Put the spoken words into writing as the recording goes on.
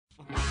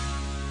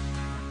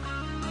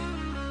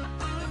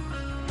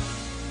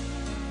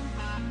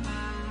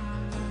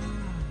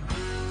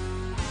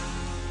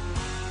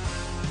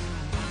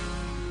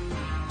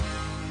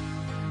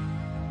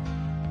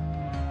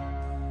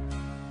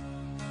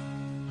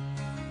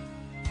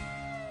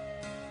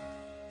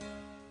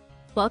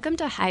Welcome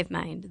to Hive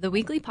Mind, the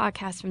weekly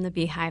podcast from the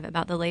Beehive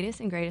about the latest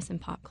and greatest in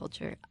pop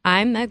culture.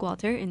 I'm Meg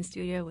Walter in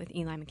studio with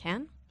Eli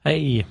McCann.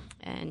 Hey.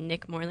 And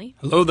Nick Morley.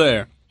 Hello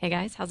there. Hey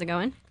guys, how's it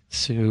going?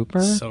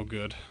 Super. So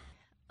good.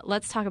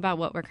 Let's talk about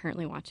what we're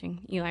currently watching.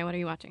 Eli, what are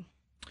you watching?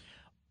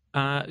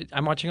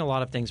 I'm watching a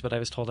lot of things, but I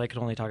was told I could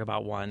only talk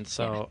about one,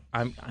 so yeah.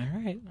 I'm all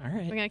right.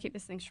 We're going to keep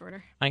this thing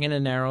shorter. I'm going to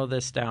narrow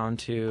this down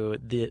to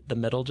the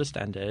middle just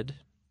ended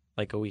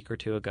like a week or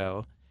two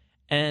ago.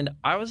 And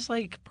I was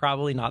like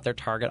probably not their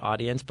target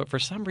audience, but for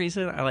some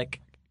reason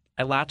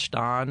I latched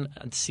on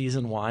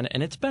season 1,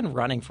 and it's been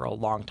running for a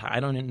long time.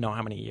 I don't even know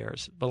how many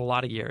years, but a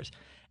lot of years.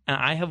 And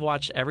I have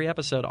watched every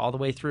episode all the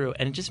way through,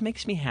 and it just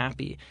makes me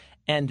happy.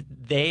 And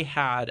they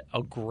had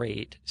a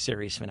great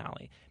series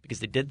finale because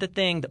they did the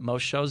thing that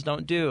most shows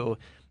don't do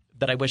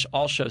that I wish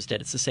all shows did.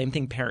 It's the same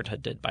thing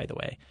Parenthood did, by the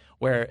way,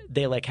 where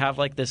they like have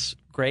like this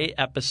great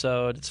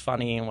episode, it's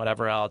funny and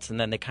whatever else, and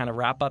then they kind of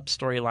wrap up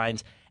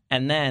storylines.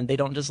 And then they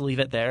don't just leave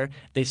it there.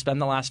 They spend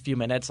the last few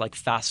minutes like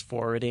fast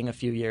forwarding a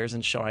few years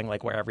and showing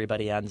like where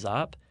everybody ends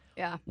up.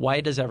 Yeah.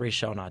 Why does every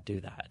show not do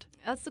that?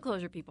 That's the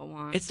closure people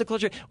want. It's the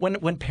closure.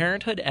 When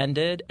Parenthood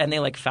ended and they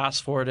like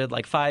fast forwarded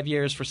like 5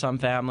 years for some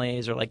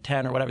families or like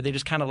 10 or whatever, they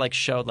just kind of like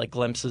showed like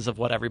glimpses of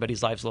what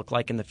everybody's lives look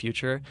like in the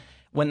future.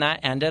 When that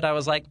ended, I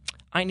was like,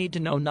 I need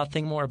to know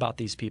nothing more about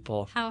these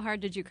people. How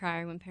hard did you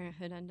cry when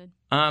Parenthood ended?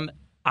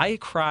 I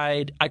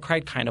cried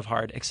kind of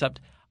hard, except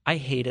I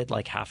hated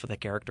like half of the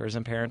characters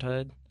in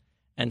Parenthood.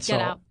 And so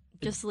Get out.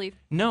 Just leave.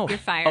 No. You're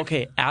fired.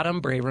 Okay,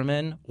 Adam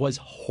Braverman was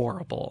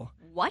horrible.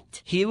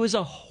 What? He was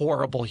a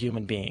horrible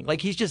human being.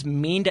 Like, he's just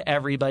mean to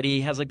everybody.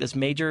 He has, like, this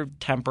major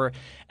temper.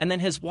 And then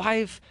his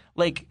wife,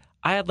 like,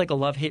 I had, like, a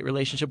love-hate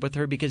relationship with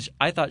her because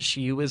I thought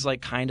she was,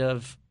 like, kind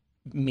of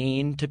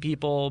mean to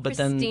people. But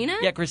Christina?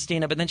 Yeah,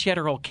 Christina. But then she had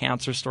her whole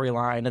cancer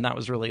storyline, and that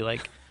was really,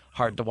 like,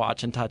 hard to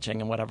watch and touching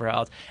and whatever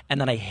else. And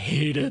then I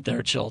hated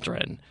their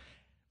children.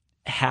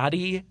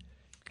 Hattie,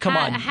 come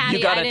on, Hattie,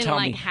 you got to I didn't tell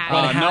like me. Hattie.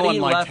 When No Hattie one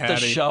liked left the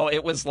Hattie. show,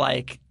 it was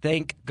like,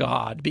 thank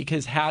God,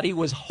 because Hattie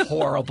was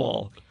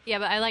horrible. Yeah,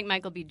 but I like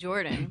Michael B.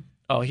 Jordan.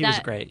 Oh, he was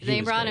great.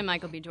 They brought in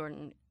Michael B.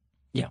 Jordan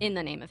Yeah. in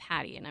the name of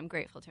Hattie, and I'm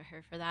grateful to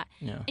her for that.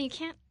 Yeah. And you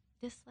can't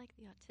dislike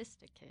the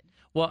autistic kid.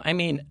 Well, I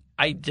mean,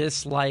 I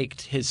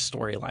disliked his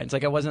storylines.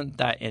 Like, I wasn't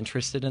that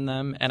interested in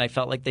them, and I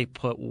felt like they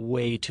put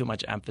way too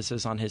much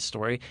emphasis on his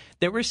story.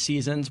 There were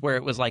seasons where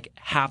it was like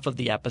half of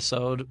the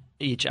episode,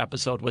 each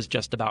episode was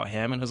just about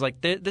him, and it was like,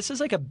 this is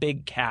like a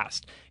big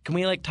cast. Can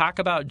we like talk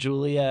about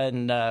Julia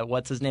and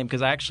what's his name?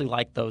 Because I actually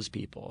like those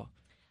people.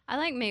 I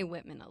like Mae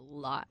Whitman a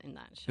lot in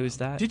that show. Who's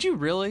that? Did you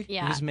really?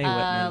 Yeah, Who's Mae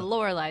Whitman?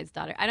 Lorelai's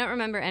daughter. I don't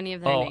remember any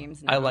of their Oh,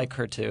 names now. I like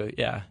her too.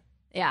 Yeah.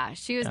 Yeah,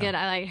 she was Yeah. good.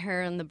 I like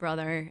her and the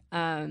brother.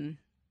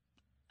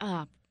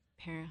 Parenthood.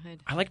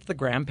 I liked the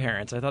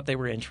grandparents. I thought they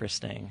were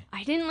interesting.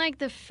 I didn't like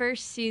the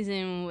first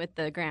season with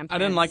the grandparents. I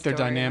didn't like their storyline.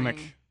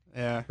 dynamic.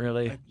 Yeah.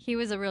 Really? He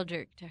was a real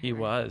jerk to her. He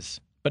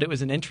was. But it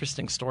was an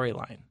interesting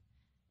storyline.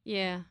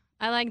 Yeah,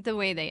 I like the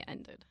way they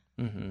ended.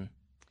 Mm-hmm.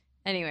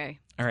 Anyway,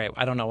 All right.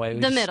 I don't know why.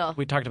 The middle.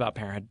 We talked about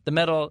Parenthood. The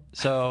middle.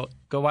 So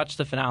go watch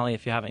the finale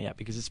if you haven't yet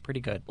because it's pretty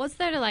good. what's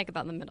there to like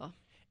about the middle?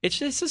 It's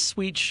just a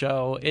sweet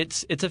show.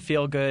 It's a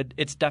feel good.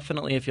 It's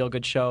definitely a feel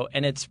good show,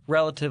 and it's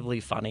relatively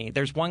funny.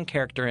 There's one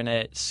character in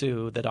it,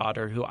 Sue, the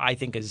daughter, who I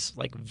think is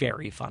like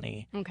very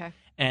funny, Okay.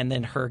 and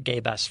then her gay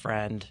best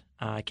friend.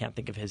 I can't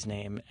think of his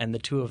name, and the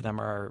two of them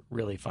are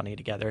really funny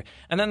together.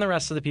 And then the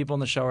rest of the people in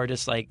the show are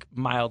just like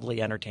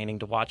mildly entertaining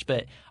to watch.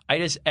 But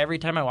every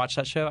time I watch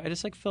that show, I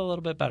just like feel a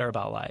little bit better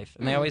about life.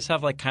 And they always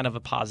have like kind of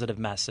a positive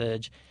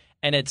message,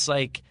 and it's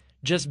like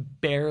just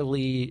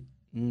barely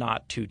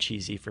not too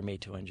cheesy for me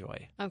to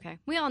enjoy. Okay.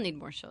 We all need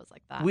more shows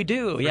like that. We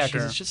do, yeah, because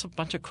sure. it's just a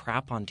bunch of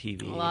crap on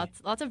TV.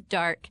 Lots of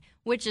dark,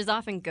 which is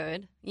often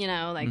good. You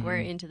know, like we're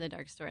Mm-hmm. into the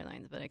dark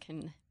storylines, but it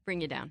can bring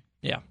you down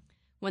Yeah.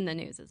 when the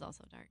news is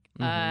also dark.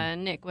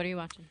 Mm-hmm. Nick, what are you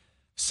watching?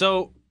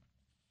 So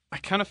I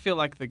kind of feel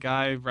like the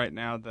guy right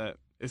now that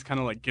is kind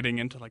of like getting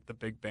into like the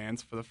big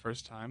bands for the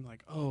first time.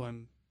 Like, oh,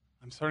 I'm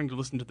starting to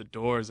listen to the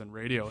Doors and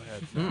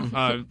Radiohead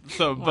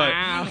now.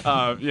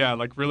 Wow. Yeah,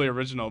 like really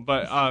original.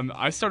 But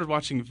I started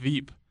watching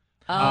Veep.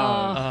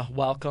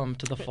 Welcome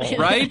to the fold.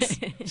 Right?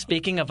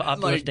 Speaking of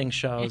uplifting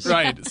shows.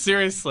 Right,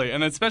 seriously.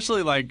 And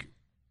especially like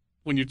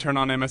when you turn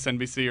on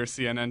MSNBC or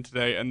CNN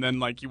today and then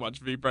like you watch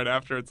Veep right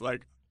after, it's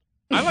like,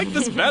 I like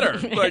this better.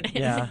 Like,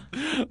 Yeah.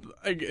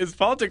 like, is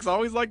politics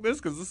always like this?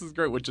 Because this is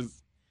great, which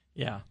is,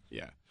 Yeah.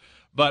 yeah.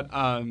 But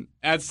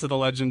adds to the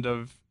legend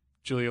of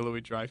Julia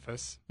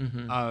Louis-Dreyfus.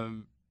 Mm-hmm.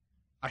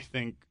 I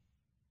think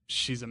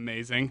she's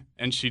amazing,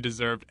 and she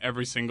deserved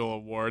every single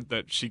award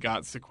that she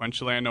got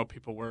sequentially. I know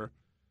people were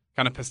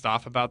kind of pissed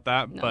off about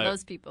that, No, but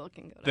those people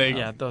can go to they, hell.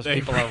 Yeah, those they-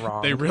 people are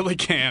wrong. They really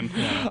can.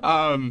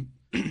 Yeah.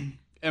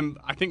 And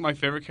I think my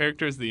favorite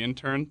character is the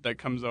intern that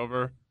comes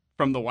over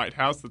from the White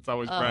House. That's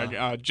always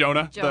bragging.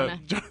 Jonah. Jonah.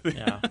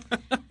 Yeah.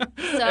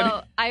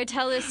 So I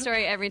tell this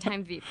story every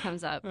time Veep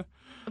comes up,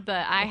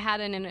 but I had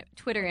a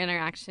Twitter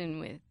interaction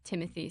with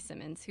Timothy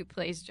Simmons, who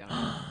plays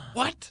Jonah,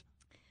 What?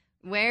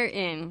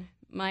 wherein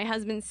my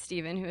husband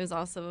Steven, who is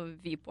also a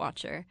Veep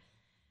watcher,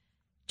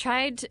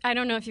 I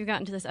don't know if you've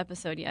gotten to this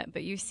episode yet,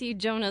 but you see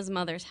Jonah's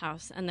mother's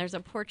house, and there's a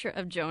portrait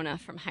of Jonah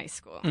from high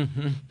school.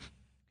 Mm-hmm.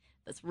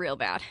 That's real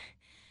bad.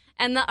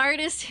 And the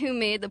artist who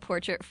made the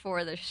portrait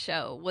for the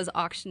show was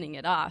auctioning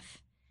it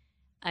off,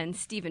 and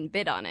Steven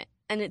bid on it.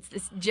 And it's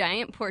this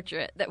giant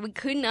portrait that we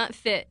could not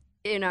fit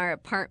in our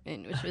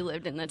apartment, which we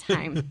lived in the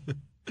time.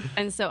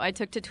 And so I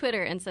took to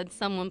Twitter and said,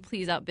 someone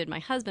please outbid my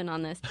husband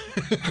on this.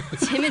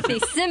 Timothy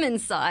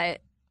Simmons saw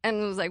it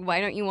and was like,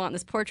 why don't you want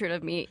this portrait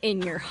of me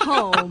in your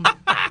home?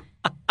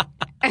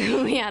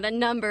 And we had a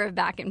number of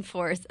back and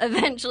forth.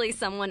 Eventually,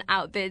 someone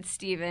outbid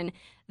Steven,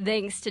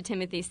 thanks to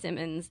Timothy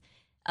Simmons'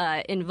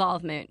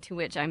 involvement, to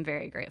which I'm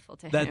very grateful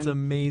to him. That's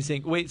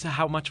amazing. Wait, so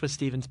how much was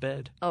Steven's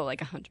bid? Oh, like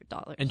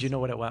 $100. And do you know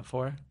what it went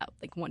for?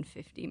 Like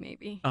 $150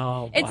 maybe.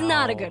 Oh, It's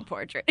not a wow. good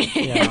portrait.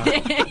 Yeah.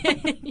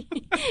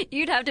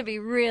 You'd have to be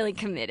really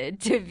committed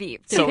to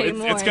Veep to So pay it's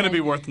more. going to than- be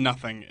worth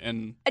nothing.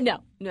 And No.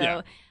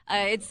 Yeah.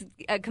 It's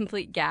a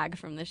complete gag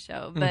from the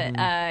show.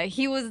 But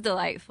he was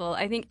delightful.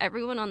 I think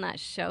everyone on that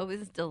show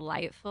was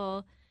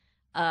delightful.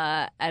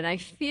 And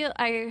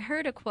I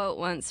heard a quote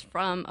once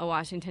from a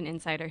Washington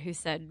insider who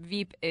said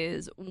Veep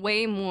is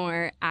way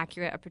more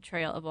accurate a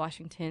portrayal of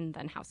Washington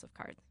than House of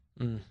Cards.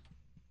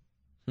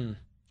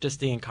 Just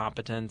the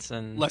incompetence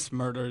and less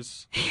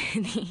murders.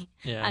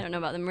 yeah. I don't know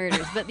about the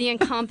murders, but the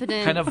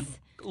incompetence, kind of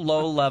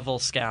low-level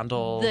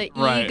scandal. the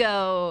Right.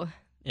 ego,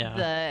 yeah.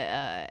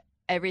 the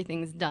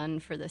everything's done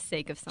for the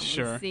sake of someone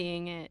Sure.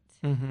 seeing it.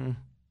 Mm-hmm.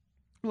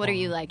 What are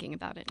you liking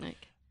about it, Nick?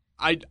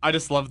 I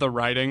just love the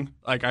writing.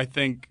 Like, I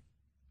think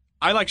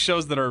I like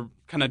shows that are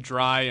kind of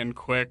dry and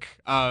quick.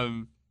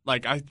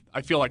 Like I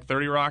feel like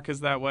 30 Rock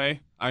is that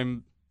way.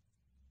 I'm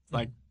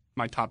like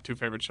my top 2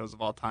 favorite shows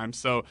of all time.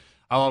 So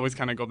I'll always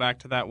kind of go back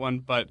to that one.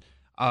 But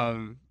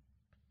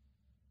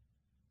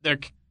they're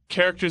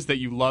characters that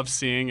you love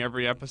seeing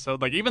every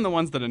episode. Like even the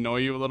ones that annoy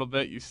you a little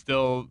bit, you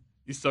still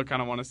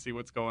kind of want to see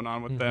what's going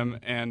on with them.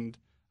 And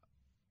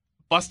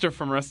Buster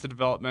from Arrested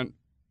Development.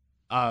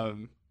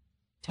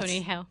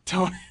 Tony Hale.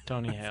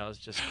 Tony Hale is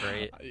just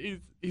great.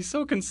 He's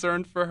so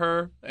concerned for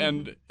her,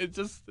 and it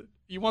just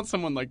you want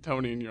someone like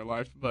Tony in your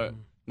life, but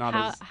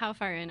not How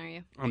far in are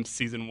you? on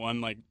season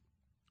 1, like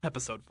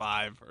episode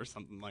 5 or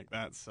something like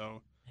that.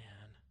 So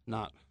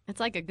not It's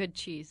like a good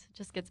cheese. It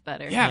just gets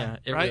better. Yeah,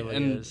 it right? really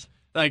and is.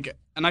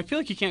 and I feel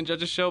like you can't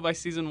judge a show by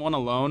season 1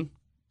 alone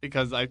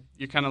because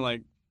you're kind of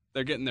like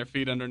they're getting their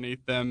feet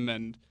underneath them,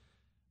 and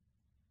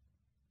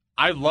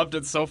I loved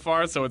it so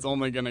far, so it's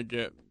only gonna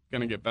get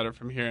better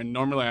from here. And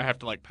normally I have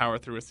to like power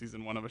through a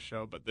season 1 of a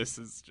show, but this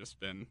has just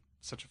been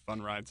such a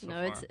fun ride so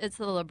far. It's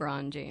the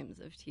LeBron James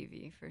of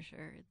TV for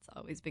sure. It's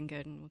always been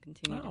good and will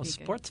continue to be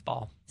sports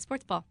ball. good.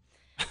 Sports ball.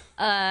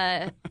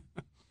 The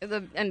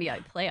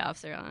NBA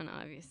playoffs are on,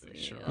 obviously.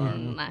 Sure.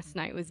 And last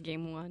night was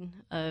game 1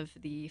 of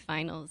the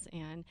finals,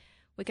 and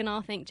we can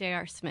all thank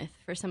J.R. Smith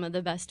for some of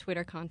the best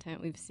Twitter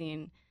content we've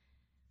seen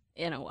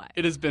in a while.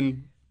 It has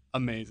been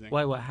amazing.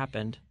 Why? What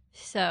happened?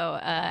 So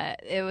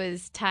it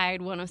was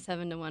tied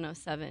 107 to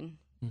 107.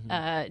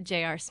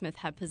 J.R. Smith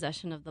had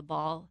possession of the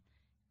ball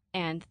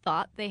and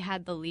thought they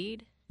had the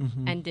lead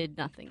and did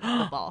nothing with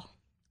the ball.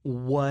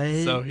 What?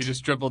 So he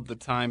just dribbled the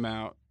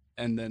timeout,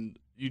 and then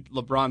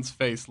LeBron's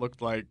face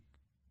looked like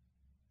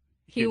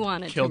He had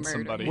wanted to killed murder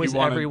somebody. me. Was He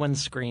wanted- everyone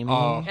screaming?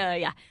 Oh.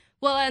 Yeah.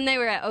 Well, and they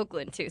were at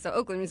Oakland, too. So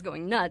Oakland was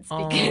going nuts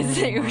because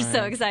they were so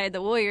my. excited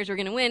the Warriors were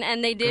going to win.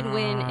 And they did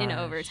win in Gosh.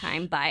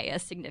 overtime by a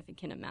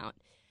significant amount.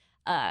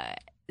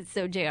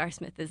 So J.R.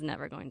 Smith is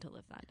never going to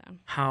live that down.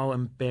 How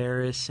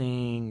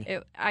embarrassing.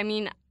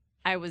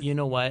 I was... You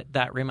know what?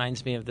 That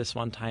reminds me of this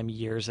one time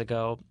years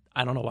ago.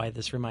 I don't know why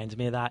this reminds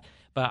me of that,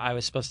 but I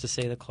was supposed to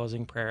say the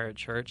closing prayer at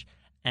church,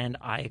 and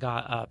I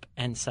got up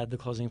and said the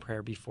closing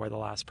prayer before the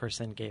last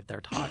person gave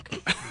their talk.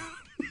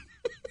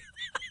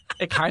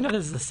 It kind of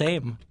is the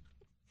same.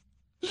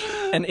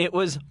 And it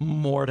was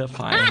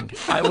mortifying.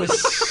 I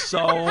was so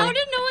How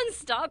did no one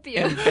stop you?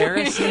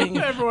 embarrassing.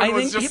 Everyone I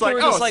was think just people like,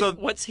 were just "Oh, like, so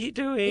what's he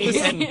doing?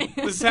 And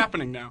this is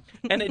happening now.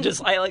 and it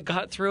just I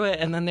got through it,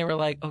 and then they were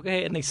like,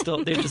 okay, and they still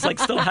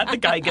had the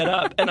guy get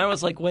up, and I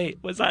was like, wait,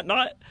 was that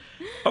not?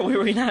 Oh,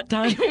 were we not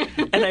done?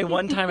 And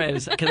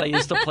because I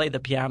used to play the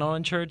piano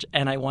in church,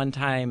 and I one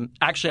time,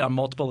 actually on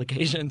multiple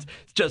occasions,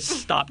 just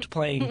stopped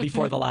playing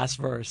before the last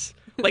verse.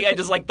 Like I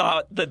just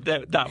thought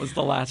that was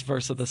the last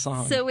verse of the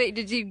song. So wait,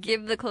 did you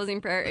give the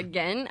closing prayer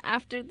again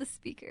after the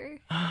speaker?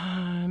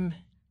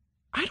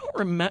 I don't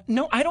remember.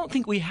 No, I don't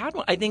think we had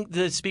one. I think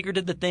the speaker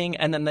did the thing,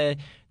 and then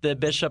the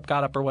bishop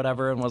got up or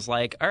whatever and was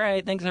like, all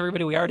right, thanks,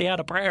 everybody. We already had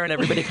a prayer, and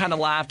everybody kind of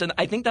laughed. And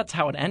I think that's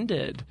how it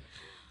ended.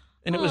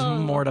 And it was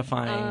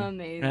mortifying.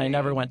 Amazing. And I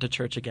never went to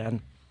church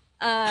again.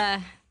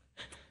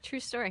 True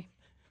story.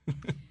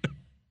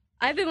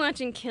 I've been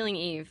watching Killing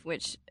Eve,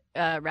 which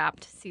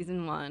wrapped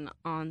season 1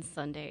 on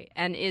Sunday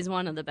and is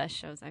one of the best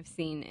shows I've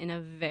seen in a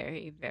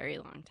very, very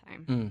long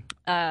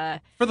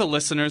time. For the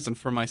listeners and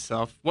for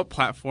myself, what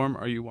platform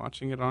are you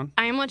watching it on?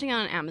 I am watching it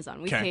on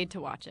Amazon. We Okay. paid to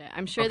watch it.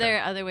 I'm sure there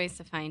are other ways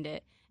to find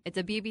it. It's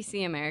a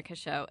BBC America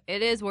show.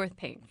 It is worth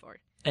paying for.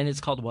 And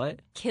it's called what?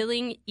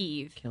 Killing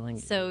Eve. Killing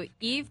So Eve.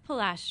 Eve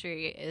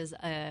Pilastri is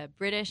a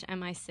British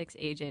MI6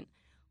 agent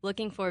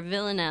looking for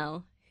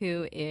Villanelle,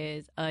 who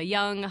is a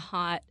young,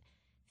 hot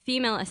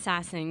female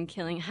assassin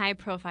killing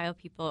high-profile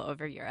people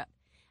over Europe.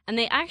 And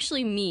they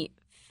actually meet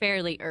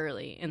fairly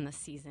early in the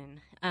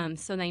season.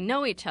 So they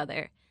know each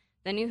other.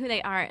 They knew who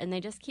they are, and they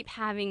just keep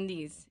having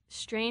these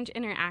strange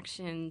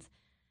interactions.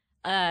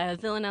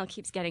 Villanelle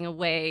keeps getting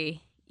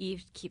away.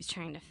 Eve keeps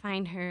trying to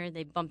find her.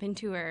 They bump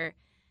into her.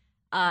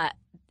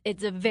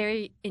 It's a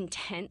very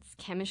intense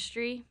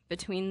chemistry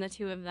between the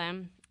two of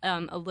them.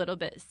 A little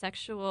bit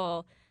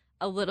sexual,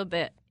 a little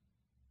bit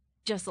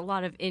just a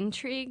lot of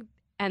intrigue.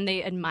 And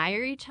they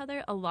admire each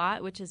other a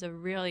lot, which is a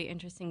really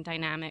interesting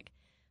dynamic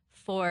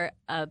for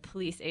a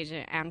police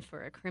agent and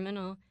for a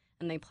criminal.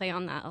 And they play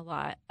on that a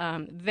lot.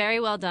 Very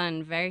well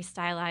done, very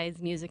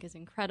stylized. Music is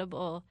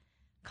incredible.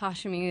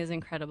 Costuming is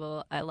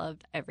incredible. I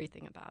loved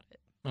everything about it.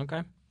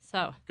 Okay.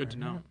 So Good to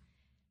know.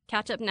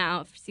 catch up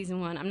now for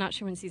season 1. I'm not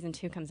sure when season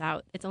 2 comes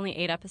out. It's only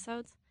 8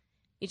 episodes.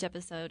 Each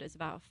episode is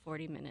about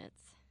 40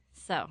 minutes.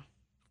 So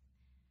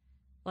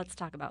let's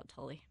talk about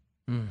Tully.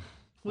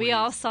 We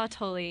all saw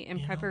Tully in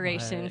You know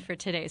preparation what? for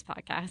today's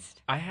podcast.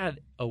 I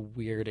had a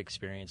weird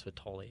experience with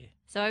Tully.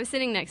 So I was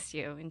sitting next to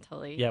you in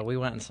Tully. Yeah, we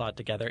went and saw it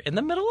together. In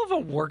the middle of a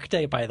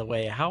workday, by the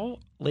way. How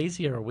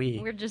lazy are we?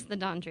 We're just the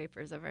Don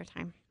Drapers of our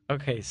time.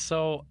 Okay,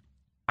 so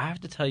I have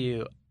to tell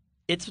you,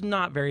 it's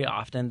not very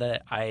often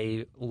that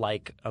I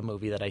like a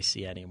movie that I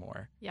see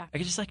anymore. Yeah. I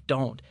just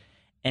don't.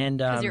 And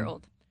Because you're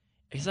old.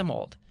 Because I'm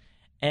old.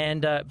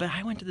 And but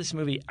I went to this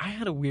movie. I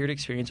had a weird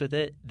experience with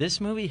it. This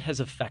movie has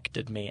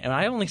affected me, and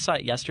I only saw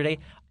it yesterday.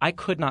 I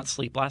could not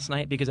sleep last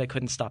night because I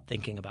couldn't stop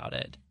thinking about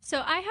it.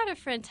 So I had a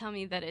friend tell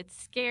me that it's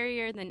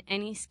scarier than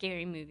any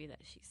scary movie that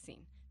she's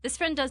seen. This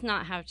friend does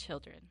not have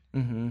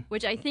children,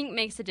 which I think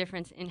makes a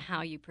difference in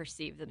how you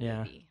perceive the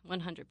movie,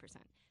 100%.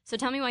 So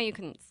tell me why you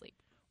couldn't sleep.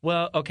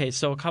 Well, okay,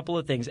 so a couple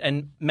of things.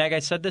 And Meg, I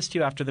said this to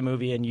you after the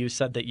movie, and you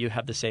said that you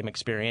had the same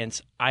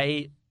experience.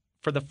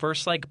 For the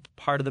first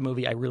part of the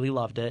movie, I really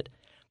loved it.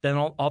 Then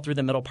all through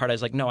the middle part, I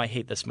was like, no, I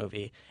hate this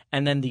movie.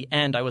 And then the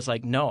end, I was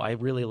like, no, I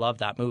really love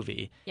that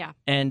movie. Yeah.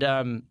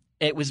 And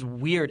it was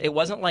weird. It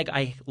wasn't like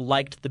I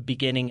liked the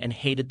beginning and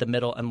hated the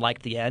middle and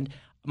liked the end.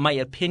 My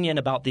opinion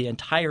about the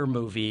entire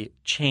movie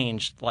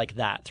changed like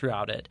that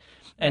throughout it.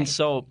 And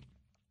so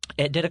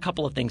it did a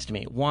couple of things to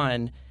me.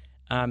 One,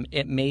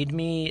 it made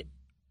me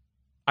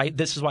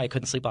this is why I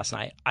couldn't sleep last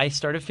night. I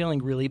started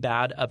feeling really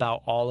bad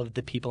about all of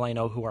the people I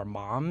know who are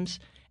moms,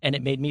 and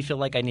it made me feel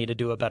like I need to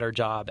do a better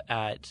job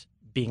at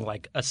being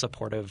like a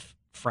supportive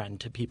friend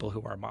to people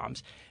who are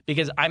moms.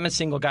 Because I'm a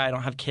single guy, I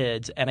don't have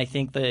kids, and I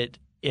think that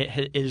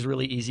it is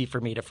really easy for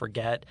me to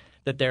forget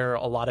that there are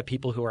a lot of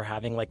people who are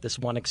having like this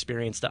one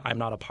experience that I'm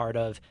not a part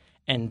of,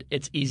 and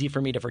it's easy for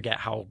me to forget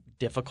how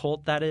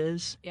difficult that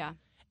is. Yeah.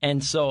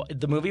 And so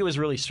the movie was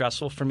really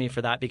stressful for me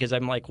for that, because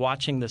I'm like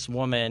watching this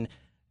woman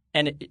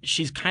and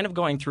she's kind of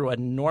going through a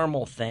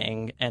normal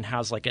thing and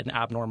has like an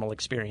abnormal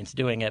experience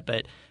doing it,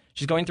 but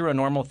she's going through a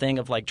normal thing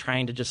of like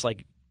trying to just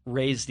like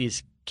raise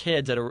these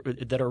kids that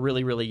are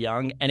really, really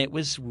young, and it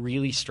was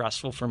really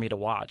stressful for me to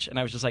watch. And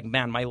I was just like,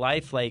 man, my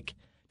life like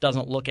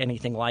doesn't look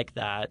anything like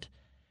that.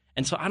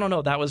 And so I don't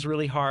know, that was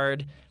really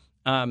hard.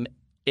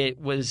 It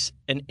was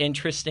an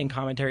interesting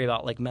commentary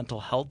about like mental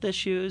health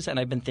issues, and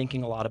I've been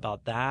thinking a lot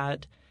about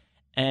that.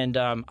 And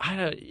I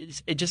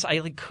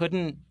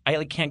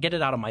can't get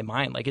it out of my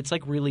mind. Like it's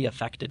like really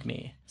affected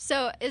me.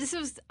 So this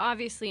was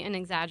obviously an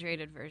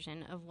exaggerated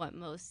version of what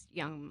most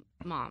young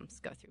moms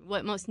go through,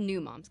 what most new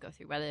moms go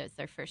through, whether it's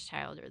their first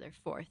child or their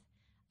fourth.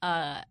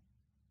 And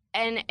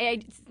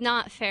it's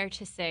not fair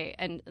to say,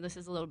 and this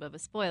is a little bit of a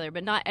spoiler,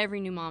 but not every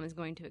new mom is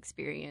going to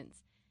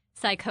experience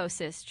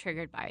psychosis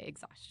triggered by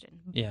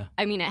exhaustion. Yeah.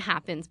 I mean, it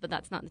happens, but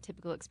that's not the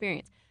typical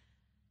experience.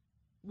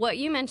 What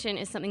you mentioned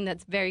is something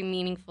that's very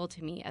meaningful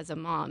to me as a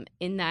mom,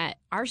 in that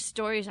our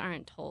stories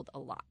aren't told a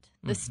lot.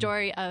 The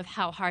story of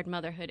how hard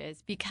motherhood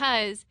is,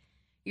 because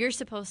you're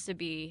supposed to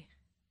be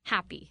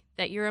happy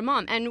that you're a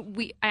mom. And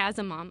as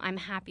a mom, I'm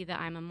happy that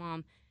I'm a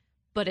mom,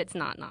 but it's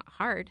not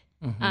hard.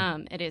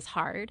 It is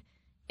hard.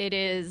 It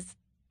is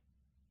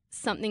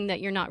something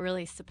that you're not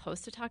really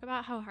supposed to talk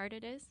about how hard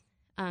it is,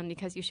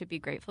 because you should be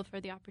grateful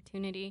for the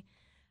opportunity.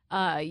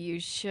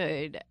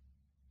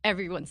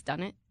 Everyone's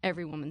done it.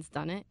 Every woman's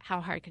done it.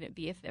 How hard could it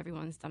be if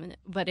everyone's done it?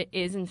 But it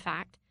is, in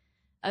fact,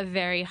 a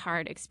very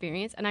hard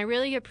experience. And I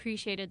really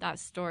appreciated that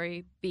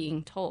story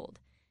being told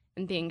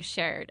and being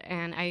shared.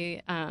 And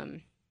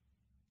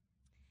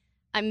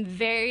I'm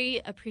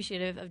very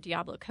appreciative of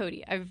Diablo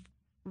Cody. I've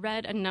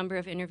read a number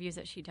of interviews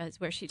that she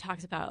does where she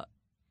talks about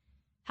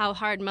how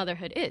hard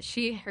motherhood is.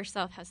 She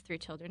herself has 3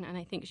 children, and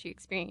I think she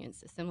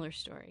experienced a similar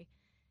story,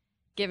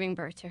 giving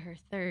birth to her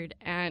third.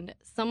 And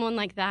someone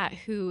like that,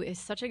 who is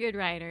such a good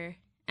writer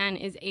and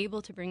is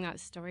able to bring that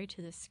story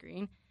to the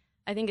screen,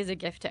 I think is a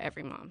gift to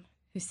every mom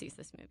who sees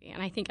this movie.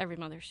 And I think every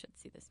mother should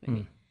see this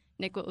movie.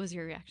 Nick, what was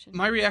your reaction?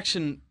 My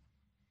reaction,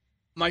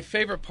 my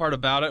favorite part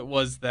about it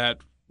was that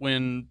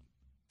when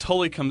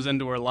Tully comes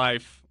into her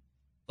life,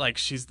 like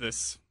she's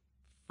this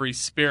free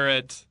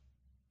spirit,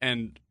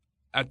 and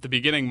at the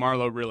beginning,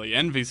 Marlo really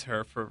envies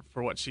her for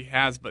what she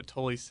has, but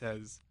Tully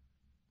says,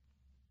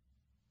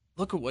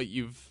 "Look at what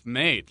you've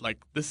made. Like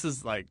this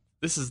is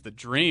the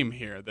dream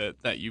here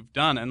that you've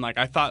done." And like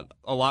I thought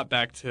a lot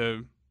back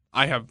to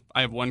I have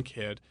one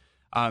kid,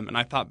 and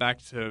I thought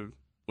back to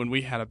when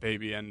we had a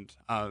baby, and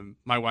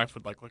my wife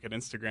would like look at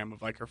Instagram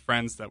of like her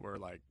friends that were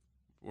like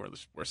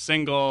were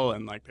single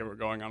and like they were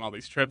going on all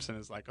these trips, and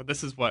is like, "Oh,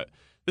 this is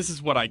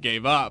what I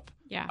gave up."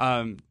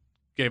 Yeah.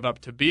 Gave up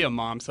to be a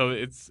mom. So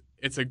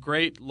it's a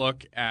great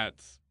look at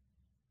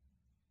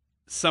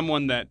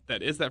someone that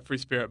is that free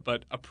spirit,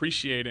 but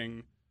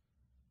appreciating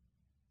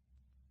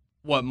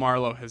what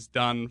Marlo has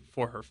done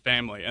for her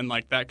family, and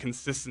like that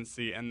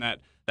consistency and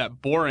that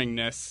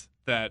boringness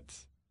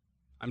that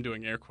I'm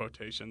doing air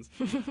quotations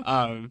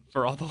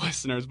for all the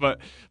listeners,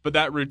 but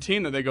that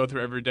routine that they go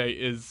through every day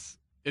is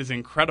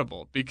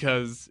incredible,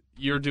 because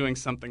you're doing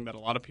something that a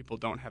lot of people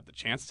don't have the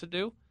chance to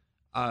do.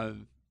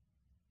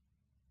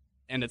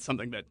 And it's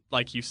something that,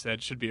 like you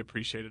said, should be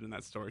appreciated, and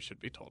that story should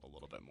be told a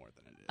little bit more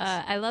than it is.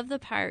 I love the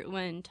part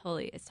when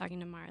Tully is talking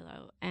to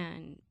Marlo,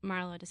 and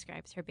Marlo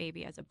describes her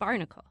baby as a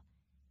barnacle.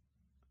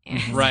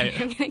 And Right.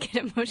 I'm going to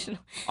get emotional.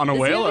 On a This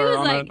whale movie or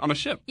was on a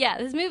ship? Yeah,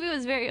 this movie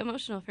was very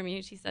emotional for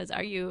me. She says,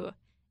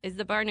 is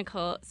the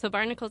barnacle, so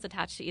barnacles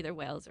attached to either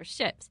whales or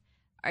ships.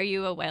 Are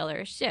you a whale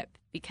or a ship?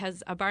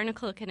 Because a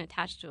barnacle can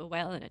attach to a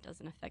whale and it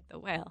doesn't affect the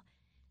whale.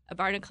 A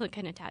barnacle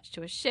can attach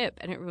to a ship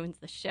and it ruins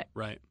the ship.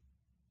 Right.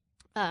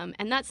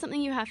 And that's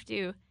something you have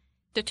to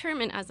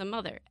determine as a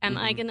mother. Am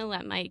I going to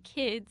let my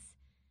kids,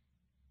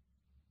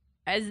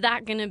 is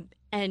that going to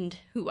end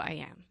who I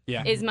am?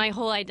 Yeah. Is my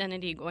whole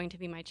identity going to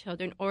be my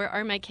children? Or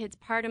are my kids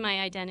part of my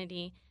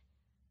identity?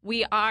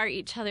 We are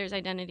each other's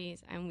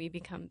identities and we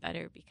become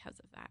better because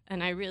of that.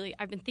 And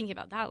I've been thinking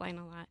about that line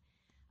a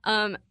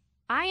lot.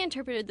 I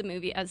interpreted the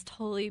movie as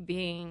totally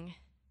being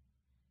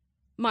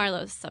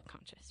Marlo's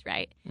subconscious,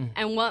 right? Mm.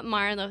 And what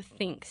Marlo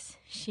thinks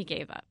she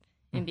gave up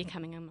in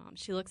becoming a mom.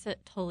 She looks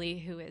at Tully,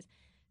 who is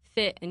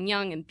fit and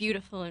young and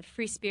beautiful and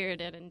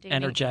free-spirited and dating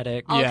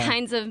energetic, all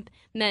kinds of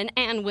men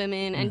and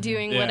women and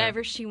doing Yeah.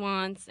 whatever she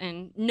wants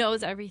and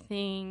knows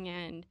everything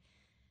and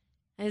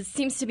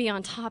seems to be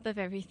on top of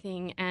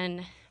everything.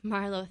 And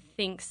Marlo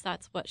thinks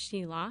that's what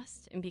she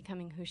lost in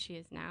becoming who she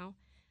is now.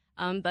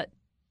 But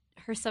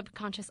her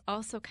subconscious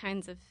also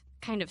kind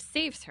of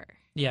saves her.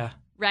 Yeah.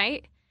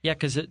 Right? Yeah,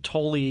 because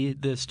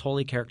this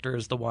Tully character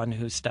is the one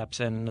who steps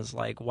in and is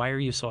like, "Why are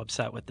you so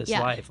upset with this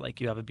life? Like,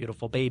 you have a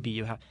beautiful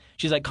baby.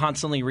 She's like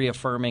constantly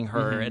reaffirming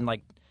her and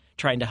like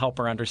trying to help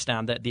her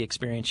understand that the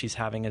experience she's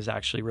having is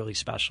actually really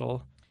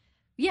special.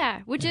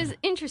 Yeah, which is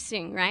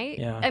interesting, right?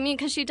 Yeah. I mean,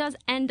 because she does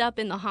end up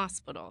in the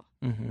hospital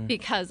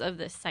because of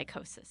this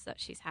psychosis that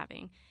she's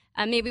having.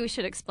 Maybe we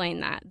should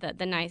explain that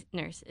the night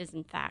nurse is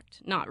in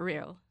fact not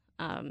real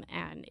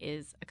and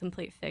is a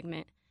complete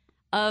figment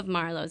of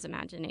Marlo's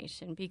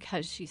imagination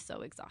because she's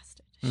so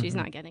exhausted. She's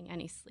not getting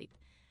any sleep.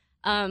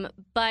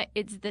 But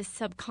it's this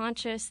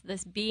subconscious,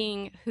 this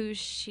being who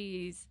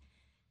she's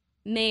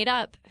made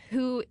up,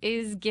 who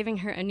is giving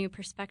her a new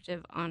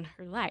perspective on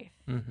her life.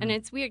 And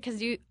it's weird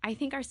because I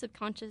think our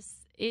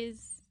subconscious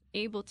is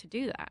able to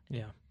do that.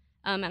 Yeah.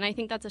 And I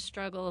think that's a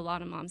struggle a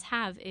lot of moms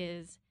have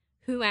is,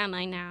 who am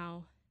I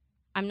now?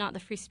 I'm not the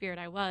free spirit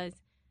I was,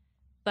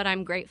 but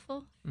I'm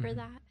grateful for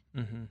that.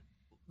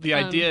 The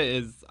idea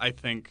is, I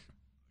think,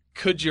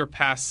 could your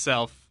past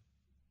self,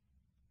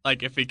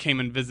 like if he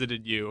came and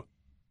visited you,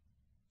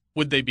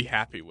 would they be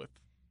happy with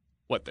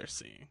what they're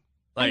seeing?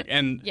 Like,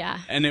 and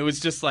it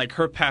was just like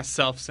her past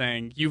self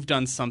saying, "You've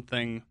done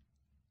something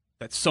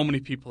that so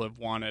many people have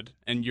wanted,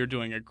 and you're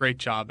doing a great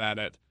job at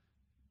it."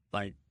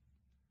 Like,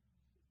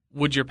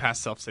 would your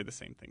past self say the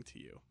same thing to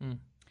you?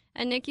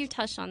 And Nick, you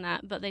touched on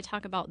that, but they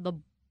talk about the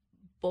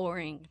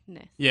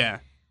boringness.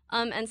 Yeah.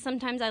 And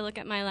sometimes I look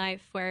at my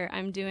life where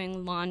I'm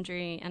doing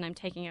laundry and I'm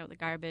taking out the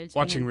garbage.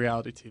 Watching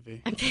reality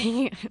TV.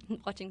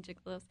 Watching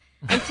Gigolos.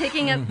 I'm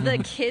taking up the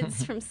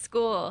kids from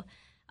school.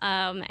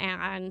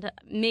 And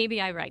maybe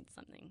I write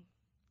something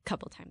a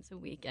couple times a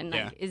week. And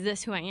like, is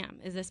this who I am?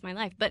 Is this my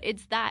life? But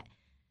it's that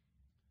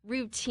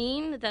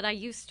routine that I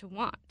used to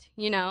want.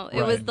 You know,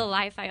 it was the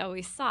life I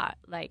always sought.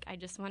 Like, I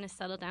just want to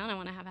settle down. I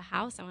want to have a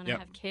house. I want to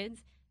have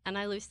kids. And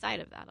I lose sight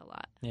of that a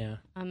lot. Yeah.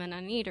 And I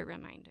need a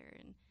reminder.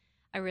 And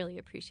I really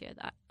appreciate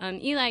that.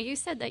 Eli, you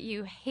said that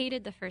you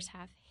hated the first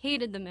half,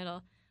 hated the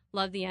middle,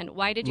 loved the end.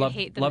 Why did you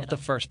hate the middle? Loved the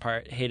first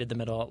part, hated the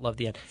middle, loved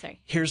the end.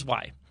 Sorry. Here's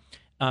why.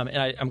 And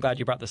I'm glad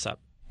you brought this up.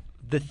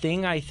 The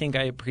thing I think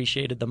I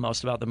appreciated the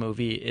most about the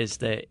movie is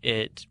that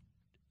it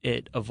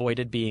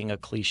avoided being a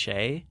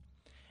cliche.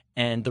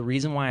 And the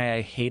reason why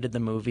I hated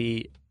the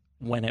movie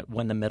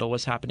when the middle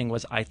was happening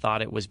was I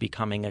thought it was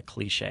becoming a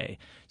cliche.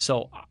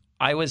 So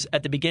I was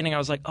at the beginning, I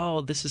was like,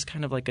 oh, this is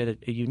kind of like a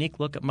unique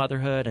look at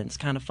motherhood, and it's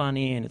kind of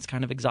funny, and it's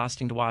kind of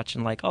exhausting to watch,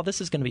 and like, oh, this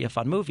is going to be a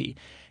fun movie.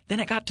 Then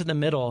I got to the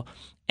middle,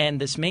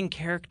 and this main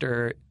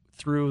character,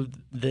 through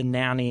the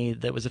nanny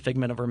that was a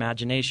figment of her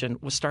imagination,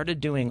 started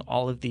doing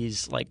all of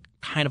these like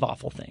kind of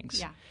awful things.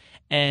 Yeah.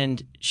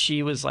 and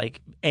she was like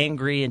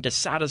angry and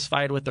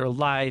dissatisfied with her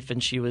life,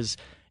 and she was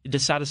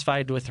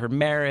dissatisfied with her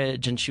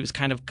marriage, and she was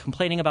kind of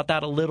complaining about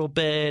that a little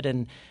bit,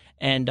 and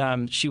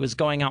she was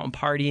going out and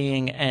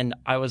partying, and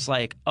I was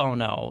like, oh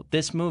no,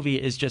 this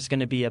movie is just going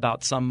to be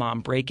about some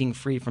mom breaking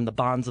free from the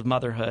bonds of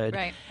motherhood,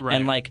 Right.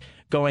 and like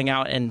going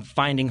out and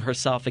finding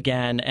herself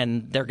again,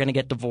 and they're going to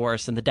get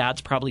divorced, and the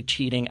dad's probably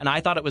cheating, and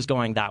I thought it was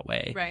going that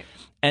way, Right.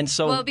 and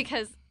so Well,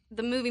 because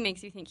the movie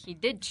makes you think he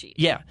did cheat.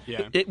 yeah.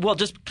 Yeah. Well,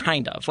 just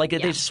kind of. Like,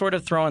 they sort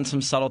of throw in some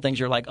subtle things.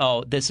 You're like,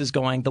 oh, this is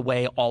going the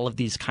way all of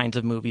these kinds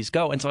of movies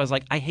go. And so I was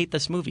like, I hate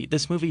this movie.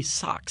 This movie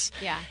sucks.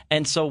 Yeah.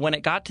 And so when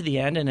it got to the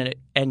end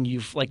and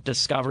you've, like,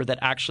 discovered that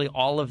actually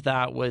all of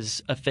that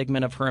was a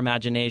figment of her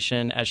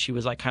imagination as she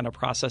was, like, kind of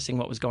processing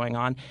what was going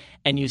on,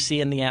 and you see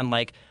in the end,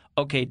 like,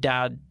 okay,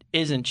 Dad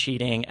isn't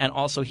cheating, and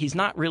also he's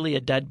not really a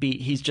deadbeat.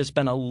 He's just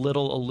been a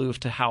little aloof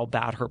to how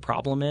bad her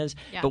problem is.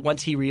 Yeah. But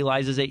once he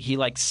realizes it, he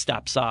like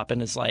steps up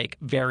and is like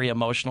very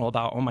emotional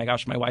about, oh my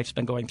gosh, my wife's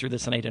been going through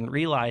this and I didn't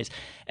realize.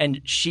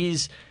 And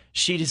she's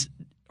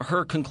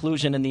her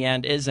conclusion in the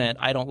end isn't,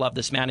 I don't love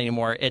this man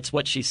anymore. It's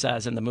what she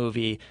says in the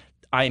movie,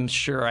 I'm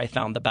sure I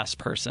found the best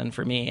person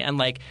for me. And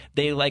like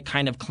they like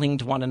kind of cling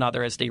to one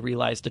another as they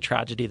realize the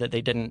tragedy that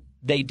they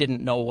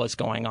didn't know was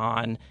going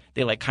on.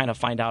 They like kind of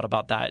find out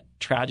about that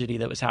tragedy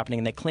that was happening,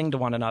 and they cling to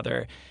one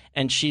another.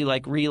 And she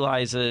like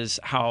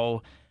realizes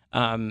how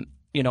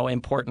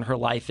important her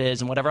life is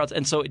and whatever else.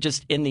 And so it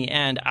just in the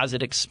end, as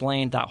it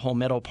explained that whole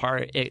middle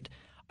part,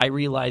 I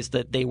realized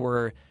that they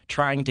were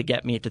trying to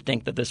get me to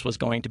think that this was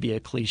going to be a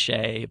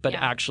cliche, but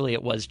actually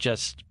it was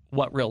just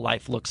what real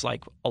life looks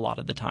like a lot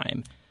of the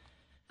time.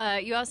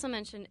 You also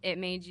mentioned it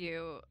made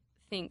you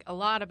think a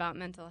lot about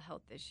mental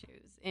health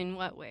issues. In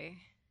what way?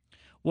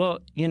 Well,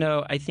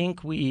 I think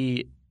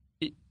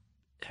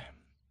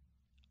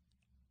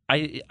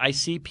I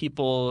see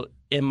people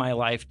in my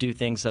life do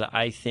things that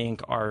I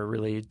think are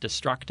really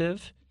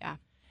destructive. Yeah.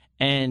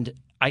 And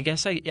I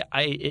guess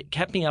it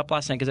kept me up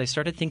last night because I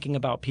started thinking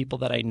about people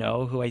that I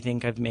know who I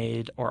think have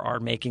made or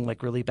are making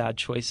like really bad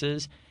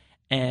choices.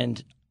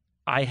 And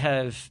I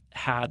have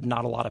had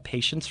not a lot of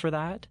patience for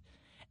that.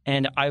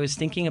 And I was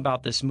thinking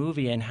about this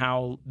movie and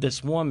how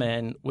this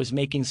woman was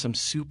making some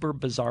super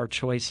bizarre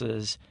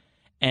choices,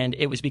 and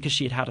it was because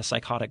she had had a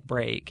psychotic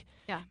break.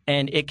 Yeah.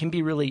 And it can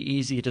be really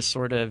easy to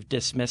sort of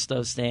dismiss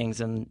those things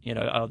and,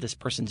 oh, this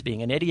person's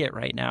being an idiot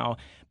right now.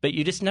 But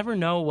you just never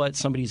know what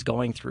somebody's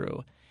going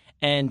through.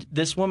 And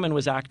this woman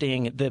was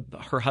acting,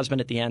 her husband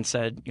at the end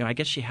said, I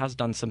guess she has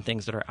done some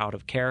things that are out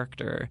of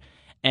character.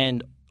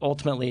 And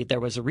ultimately there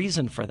was a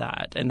reason for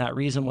that. And that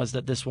reason was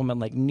that this woman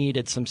like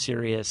needed some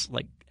serious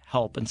like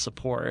help and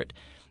support.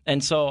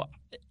 And so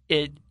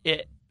it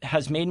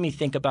has made me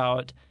think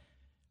about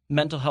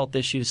mental health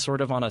issues sort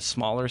of on a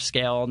smaller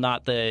scale.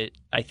 Not that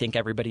I think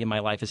everybody in my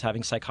life is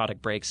having psychotic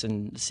breaks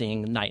and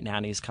seeing night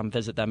nannies come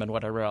visit them and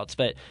whatever else.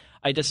 But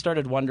I just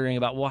started wondering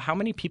about, well, how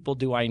many people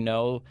do I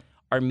know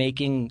are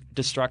making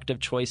destructive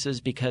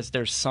choices because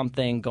there's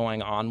something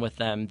going on with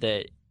them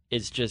that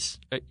is just,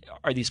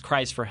 are these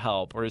cries for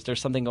help? Or is there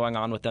something going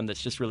on with them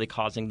that's just really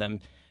causing them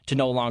to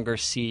no longer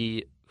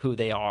see who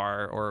they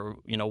are or,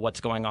 what's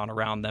going on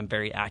around them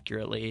very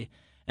accurately.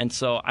 And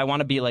so I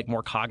want to be like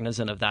more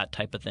cognizant of that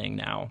type of thing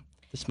now.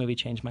 This movie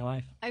changed my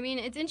life. I mean,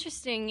 it's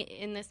interesting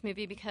in this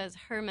movie because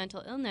her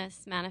mental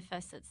illness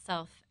manifests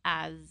itself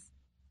as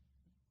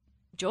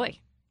joy,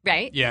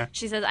 right? Yeah.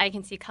 She says, I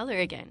can see color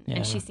again. Yeah.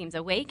 And she seems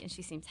awake and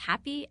she seems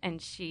happy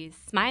and she's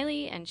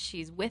smiley and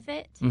she's with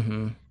it.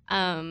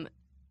 Mm-hmm.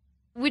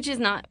 Which is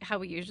not how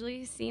we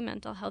usually see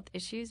mental health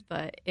issues,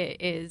 but it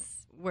is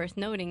worth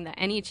noting that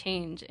any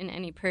change in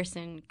any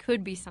person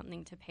could be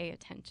something to pay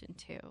attention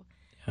to.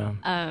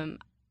 Yeah.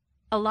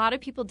 A lot of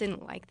people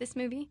didn't like this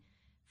movie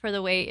for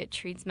the way it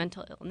treats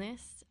mental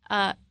illness.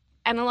 And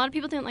a lot of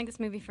people didn't like this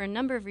movie for a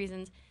number of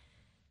reasons.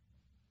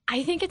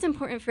 I think it's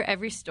important for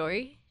every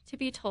story to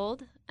be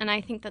told, and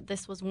I think that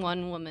this was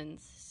one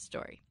woman's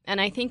story.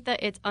 And I think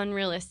that it's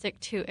unrealistic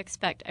to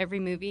expect every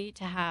movie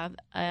to have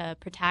a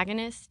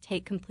protagonist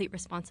take complete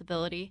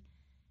responsibility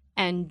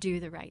and do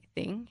the right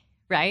thing.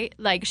 Right?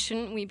 Like,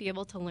 shouldn't we be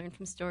able to learn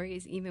from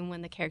stories even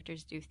when the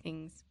characters do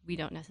things we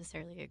don't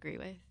necessarily agree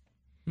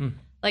with?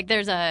 Like,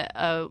 there's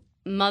a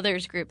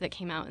mothers group that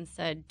came out and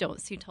said,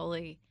 don't sue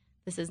Tully.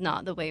 This is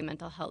not the way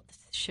mental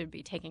health should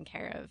be taken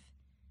care of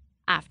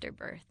after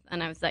birth.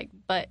 And I was like,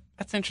 but...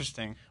 That's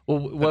interesting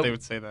that they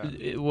would say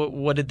that.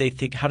 What did they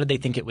think? How did they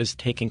think it was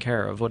taken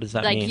care of? What does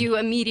that mean? Like, you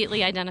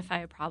immediately identify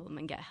a problem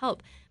and get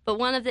help. But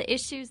one of the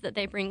issues that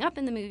they bring up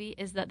in the movie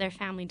is that their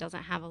family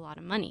doesn't have a lot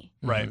of money.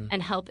 Right.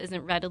 And help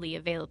isn't readily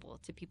available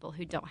to people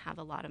who don't have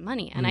a lot of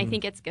money. And I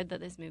think it's good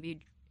that this movie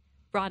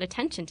brought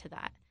attention to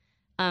that.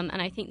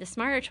 And I think the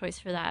smarter choice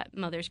for that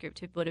mothers group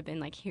would have been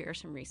like, here are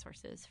some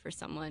resources for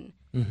someone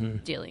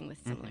dealing with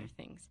similar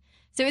things.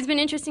 So it's been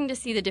interesting to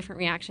see the different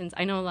reactions.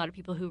 I know a lot of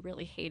people who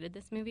really hated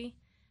this movie.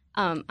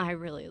 I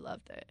really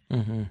loved it.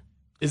 Mm-hmm.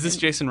 Is this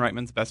Jason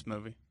Reitman's best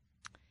movie?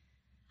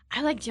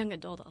 I liked Young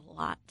Adult a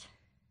lot.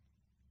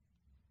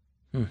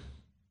 Hmm.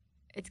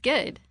 It's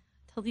good.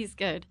 Tully's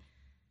good.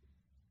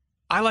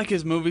 I like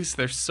his movies.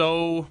 They're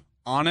so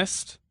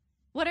honest.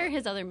 What are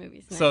his other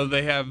movies? Nick? So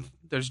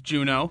there's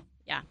Juno.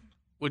 Yeah.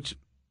 Which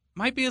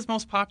might be his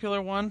most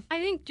popular one. I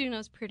think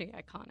Juno's pretty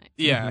iconic.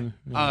 Yeah.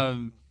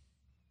 Mm-hmm.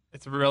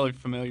 It's a really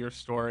familiar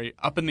story.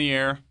 Up in the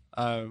Air,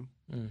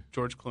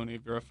 George Clooney,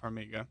 Vera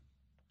Farmiga.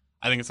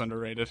 I think it's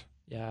underrated.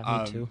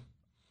 Yeah, me too.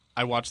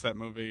 I watch that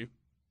movie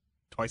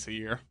twice a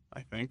year,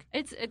 I think.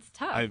 It's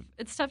tough.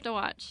 It's tough to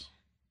watch.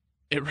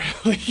 It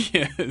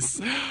really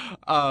is.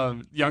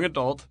 Young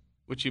Adult,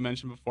 which you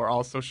mentioned before,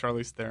 also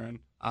Charlize Theron.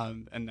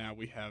 And now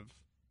we have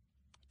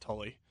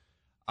Tully.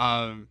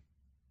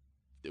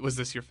 Was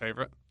this your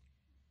favorite?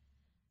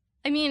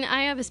 I mean,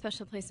 I have a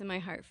special place in my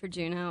heart for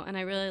Juno, and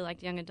I really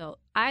liked Young Adult.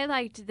 I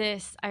liked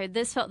this.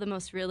 This felt the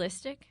most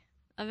realistic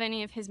of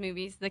any of his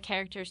movies. The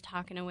characters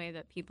talk in a way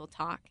that people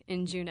talk.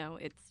 In Juno,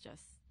 it's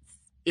just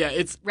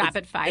it's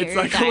rapid fire. It's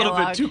like dialogue. a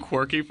little bit too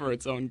quirky for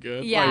its own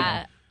good.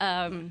 Yeah,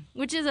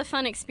 which is a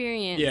fun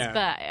experience. Yeah.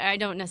 But I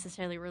don't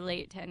necessarily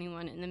relate to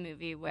anyone in the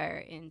movie. Where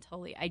in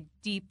Tully, I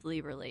deeply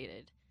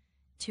related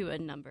to a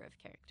number of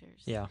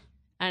characters. Yeah,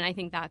 and I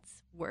think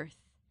that's worth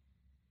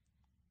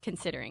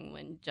considering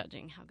when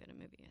judging how good a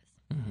movie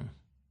is. Mm-hmm.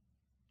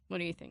 What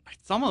do you think?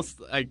 It's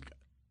almost like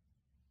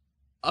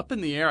Up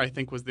in the Air, I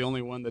think, was the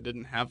only one that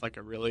didn't have like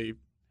a really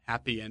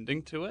happy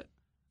ending to it.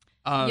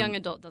 Young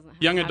Adult doesn't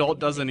have Young a happy Adult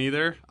doesn't ending.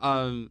 either.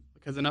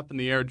 Because in Up in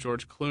the Air,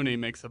 George Clooney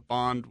makes a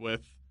bond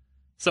with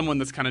someone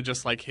that's kind of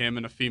just like him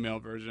in a female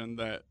version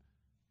that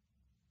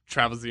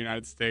travels the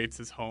United States,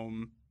 is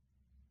home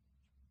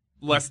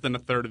less than a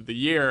third of the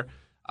year,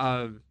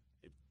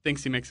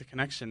 thinks he makes a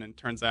connection, and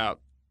turns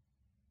out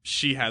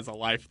she has a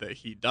life that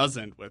he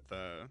doesn't, with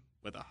a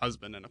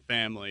husband and a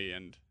family,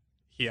 and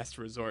he has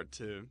to resort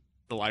to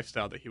the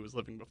lifestyle that he was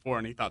living before,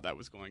 and he thought that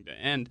was going to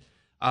end.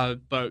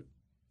 But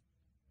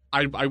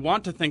I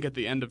want to think at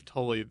the end of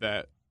Tully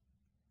that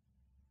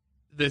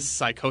this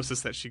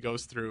psychosis that she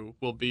goes through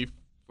will be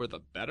for the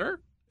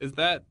better. Is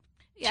that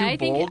too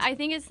bold? I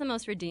think it's the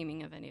most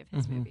redeeming of any of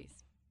his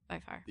movies by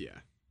far. Yeah,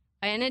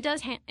 and it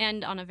does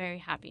end on a very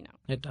happy note.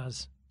 it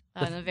does.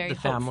 On a very the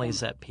hopeful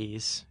family's note. at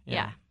peace.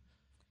 Yeah.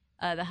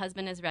 The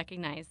husband has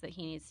recognized that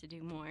he needs to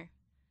do more,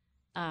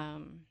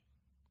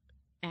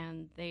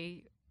 and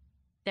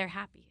they're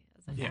happy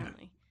as a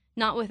family.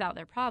 Not without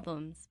their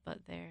problems, but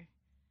they're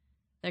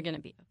going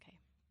to be okay.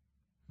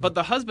 But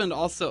the husband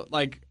also,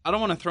 like, I don't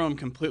want to throw him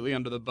completely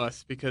under the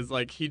bus, because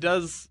like he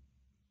is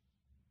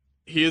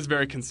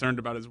very concerned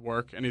about his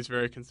work, and he's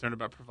very concerned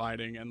about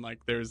providing, and like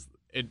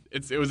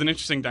it was an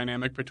interesting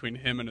dynamic between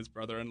him and his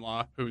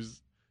brother-in-law,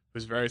 who's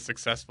very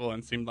successful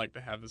and seemed like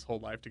to have his whole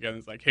life together.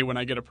 It's like, hey, when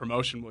I get a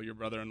promotion, will your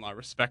brother-in-law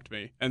respect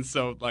me? And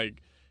so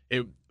like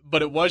it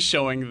was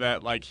showing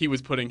that like he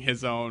was putting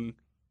his own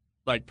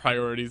like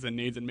priorities and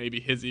needs and maybe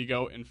his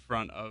ego in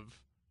front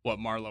of what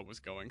Marla was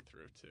going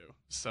through too.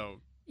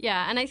 So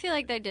yeah, and I feel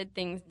like they did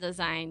things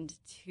designed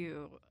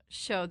to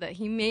show that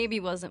he maybe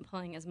wasn't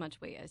pulling as much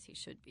weight as he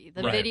should be.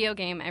 The Right. video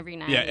game every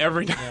night. yeah,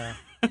 every night.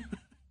 Yeah.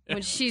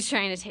 when she's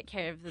trying to take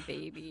care of the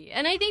baby.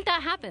 And I think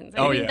that happens. I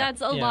Oh, think yeah.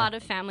 that's a Yeah. lot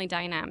of family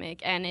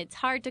dynamic. And it's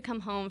hard to come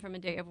home from a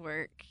day of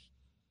work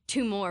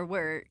to more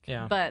work.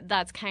 Yeah. But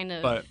that's kind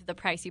of But the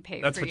price you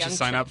pay That's for what you young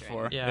sign up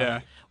children. for.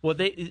 Yeah. Well,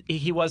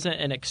 he wasn't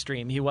an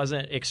extreme. He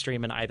wasn't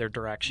extreme in either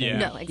direction. Yeah.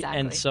 No, exactly.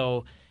 And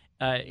so,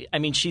 I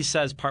mean, she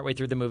says partway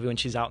through the movie when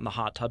she's out in the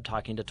hot tub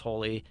talking to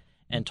Tully,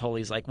 and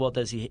Tully's like, well,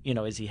 does he,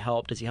 is he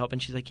help? Does he help?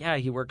 And she's like, yeah,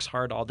 he works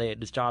hard all day at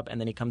his job.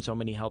 And then he comes home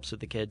and he helps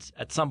with the kids.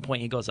 At some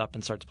point, he goes up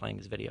and starts playing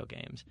his video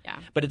games. Yeah.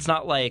 But it's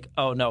not like,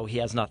 oh, no, he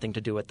has nothing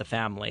to do with the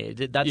family.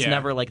 That's Yeah.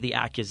 never like the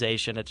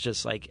accusation. It's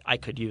just like, I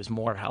could use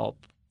more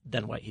help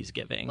than what he's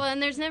giving. Well,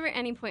 and there's never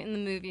any point in the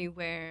movie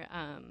where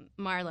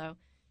Marlo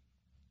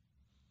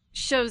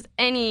shows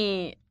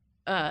any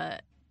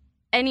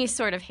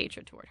sort of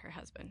hatred toward her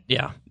husband.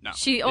 Yeah. No.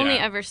 She only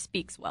Yeah. ever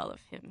speaks well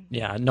of him.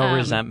 Yeah. No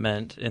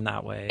resentment in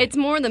that way. It's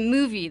more the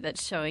movie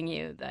that's showing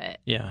you that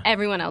yeah.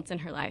 everyone else in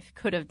her life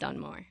could have done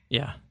more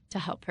Yeah. to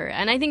help her.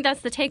 And I think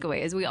that's the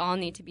takeaway is we all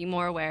need to be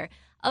more aware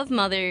of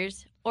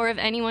mothers or of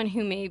anyone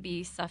who may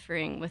be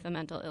suffering with a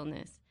mental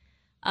illness.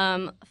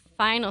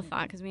 Final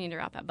thought, because we need to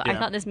wrap up, but I Yeah.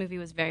 thought this movie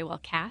was very well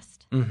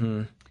cast.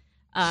 Mm-hmm.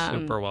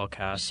 Super well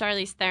cast.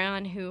 Charlize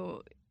Theron,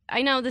 who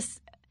I know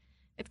this,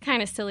 it's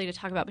kind of silly to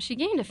talk about, but she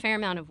gained a fair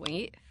amount of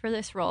weight for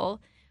this role,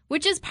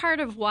 which is part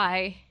of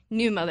why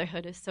new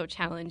motherhood is so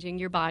challenging.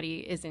 Your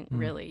body isn't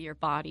really your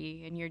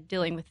body, and you're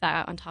dealing with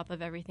that on top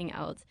of everything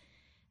else.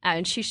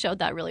 And she showed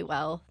that really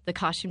well. The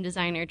costume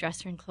designer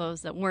dressed her in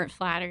clothes that weren't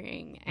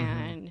flattering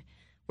and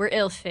were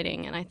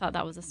ill-fitting, and I thought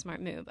that was a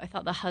smart move. I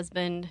thought the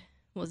husband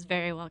was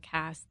very well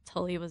cast.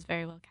 Tully was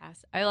very well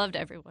cast. I loved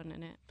everyone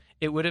in it.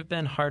 It would have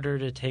been harder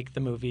to take the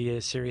movie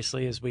as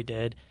seriously as we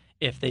did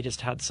if they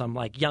just had some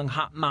like young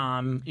hot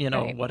mom,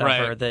 Right.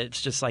 whatever. Right.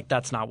 That's just like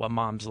that's not what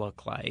moms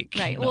look like.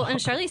 Right. you Well, know? and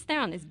Charlize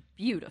Theron is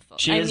beautiful.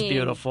 she I is mean,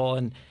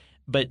 beautiful,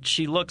 but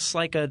she looks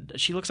like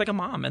a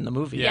mom in the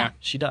movie. Yeah.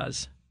 She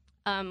does.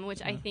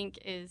 Which I think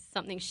is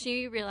something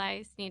she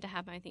realized needed to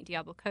happen. I think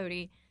Diablo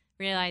Cody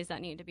realized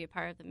that needed to be a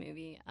part of the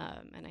movie,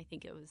 and I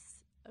think it was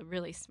a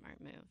really smart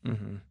move.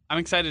 Mm-hmm. I'm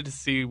excited to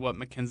see what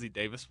Mackenzie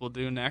Davis will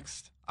do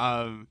next.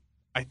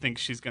 I think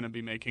she's going to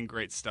be making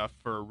great stuff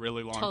for a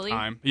really long Tully?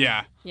 time.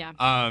 Yeah. Yeah.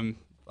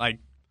 Like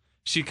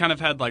she kind of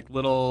had like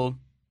little.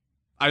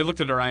 I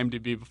looked at her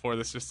IMDb before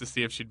this just to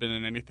see if she'd been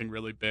in anything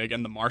really big,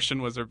 and The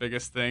Martian was her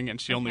biggest thing,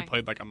 and she only Okay.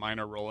 played like a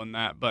minor role in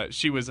that. But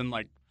she was in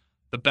like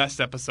the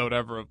best episode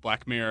ever of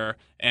Black Mirror,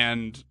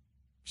 and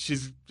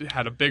she's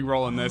had a big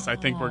role in this. I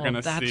think we're going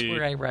to That's see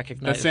where I the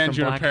recognize San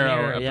from Black Junipero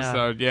Mirror,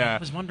 episode. I Yeah.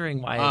 was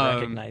wondering why I Um,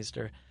 recognized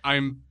her.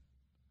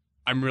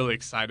 I'm really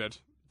excited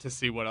to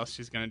see what else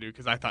she's going to do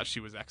because I thought she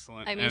was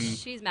excellent. I mean, and,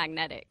 she's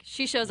magnetic.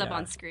 She shows up Yeah.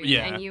 on screen,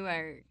 Yeah. and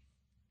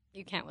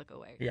you can't look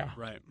away. Yeah.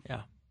 right.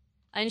 Yeah.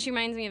 And she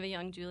reminds me of a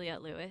young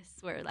Juliette Lewis,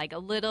 where like a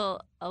little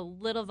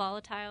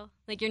volatile.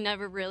 Like you're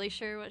never really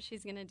sure what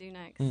she's gonna do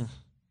next. Mm.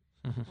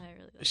 I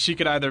really like She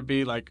could either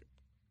be like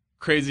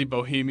crazy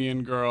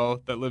bohemian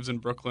girl that lives in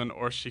Brooklyn,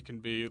 or she can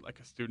be like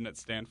a student at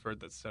Stanford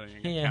that's studying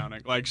Yeah.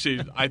 accounting. Like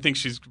I think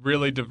she's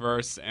really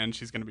diverse, and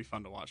she's going to be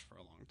fun to watch for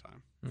a long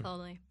time.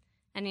 totally.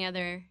 Any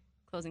other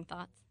closing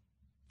thoughts?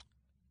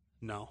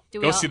 No, Do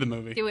we go all- see the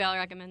movie. Do we all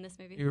recommend this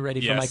movie? You ready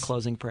for my Yes.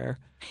 closing prayer?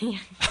 Yeah.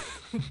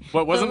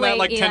 What wasn't But that wait,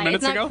 like 10 Eli,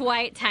 minutes it's ago? not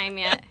quite time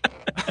yet.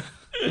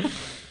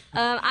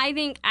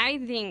 I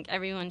think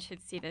everyone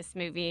should see this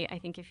movie. I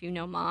think if you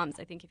know moms,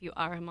 I think if you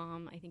are a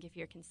mom, I think if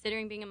you're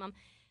considering being a mom,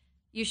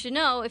 you should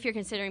know if you're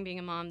considering being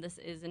a mom, this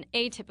is an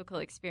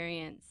atypical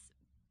experience,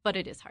 but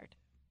it is hard.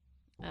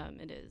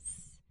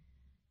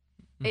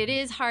 It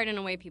is hard in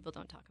a way people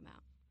don't talk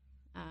about,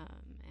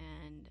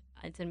 and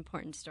it's an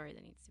important story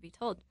that needs to be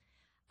told.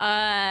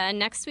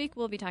 Next week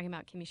we'll be talking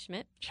about Kimmy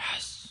Schmidt.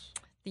 Yes.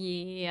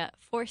 The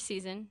fourth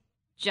season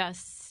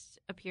just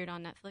appeared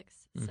on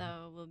Netflix,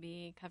 so we'll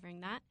be covering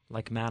that.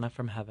 Like manna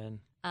from heaven.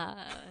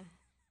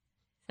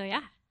 So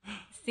yeah,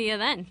 see you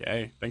then.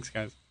 Okay, thanks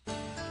guys.